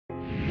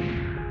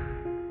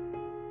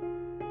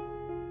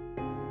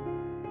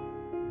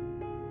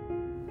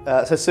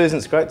So Susan,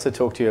 it's great to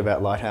talk to you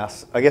about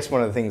Lighthouse. I guess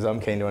one of the things I'm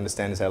keen to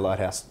understand is how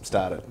Lighthouse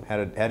started.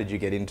 How did you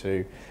get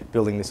into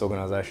building this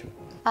organisation?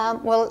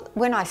 Well,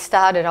 when I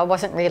started, I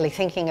wasn't really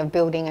thinking of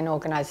building an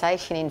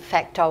organisation. In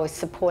fact, I was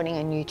supporting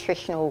a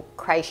nutritional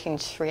creche in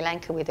Sri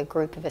Lanka with a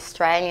group of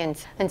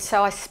Australians. And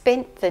so I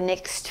spent the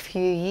next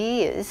few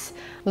years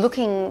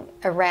looking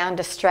around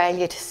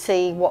Australia to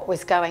see what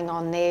was going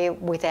on there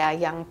with our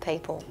young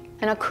people.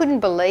 And I couldn't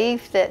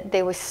believe that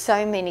there were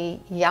so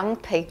many young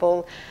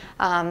people.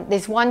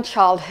 There's one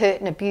child hurt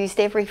and abused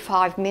every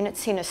 5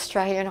 minutes in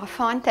Australia, and I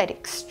find that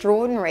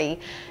extraordinary,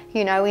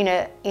 you know,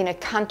 in a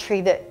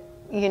country that,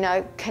 you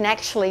know, can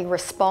actually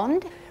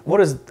respond. What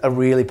does a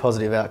really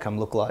positive outcome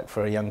look like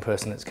for a young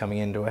person that's coming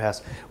into a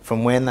house,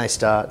 from when they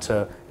start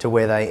to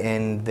where they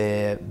end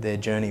their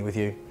journey with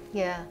you?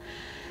 Yeah.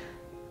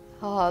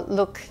 Oh,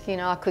 look, you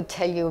know, I could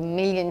tell you a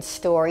million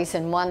stories,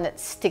 and one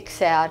that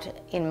sticks out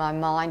in my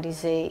mind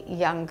is a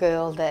young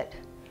girl that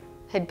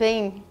had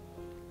been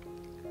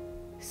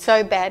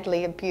so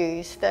badly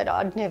abused that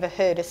I'd never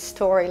heard a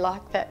story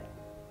like that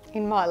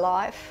in my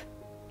life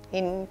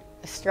in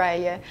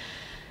Australia.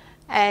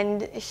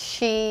 And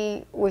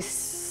she was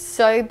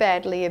so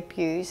badly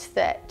abused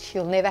that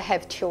she'll never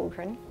have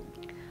children.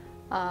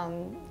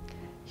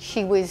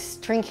 She was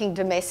drinking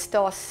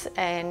domestos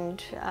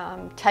and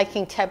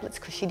taking tablets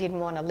because she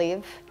didn't want to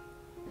live.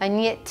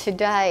 And yet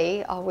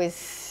today, I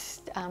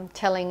was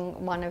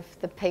telling one of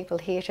the people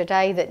here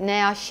today that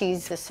now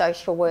she's a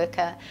social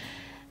worker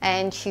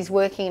and she's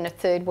working in a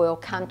third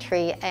world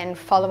country and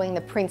following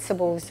the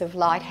principles of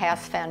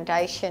Lighthouse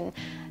Foundation.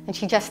 And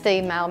she just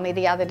emailed me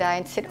the other day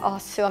and said, "Oh,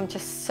 Sue, I'm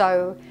just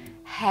so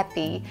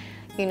happy,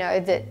 you know,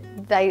 that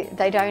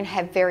they don't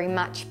have very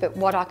much, but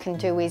what I can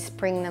do is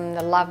bring them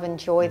the love and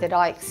joy that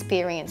I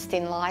experienced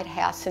in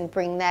Lighthouse and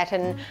bring that.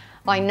 And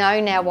I know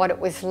now what it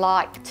was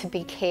like to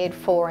be cared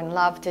for and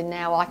loved, and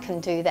now I can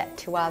do that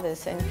to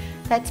others." And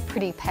that's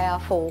pretty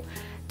powerful,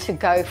 to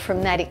go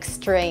from that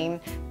extreme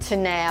to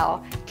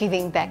now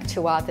giving back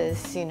to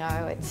others. You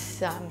know,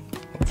 it's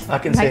I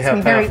can see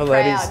how powerful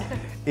that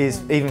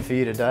is even for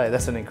you today.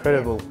 That's an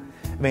incredible,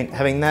 I mean,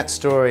 having that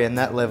story and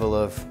that level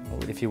of,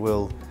 if you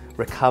will,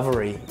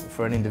 recovery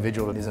for an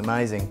individual is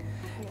amazing.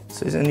 Yeah.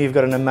 Susan, you've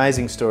got an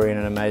amazing story and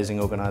an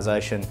amazing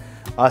organisation.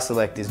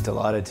 iSelect is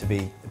delighted to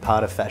be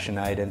part of Fashion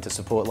Aid and to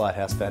support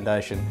Lighthouse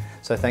Foundation.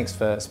 So thanks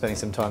for spending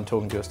some time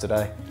talking to us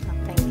today.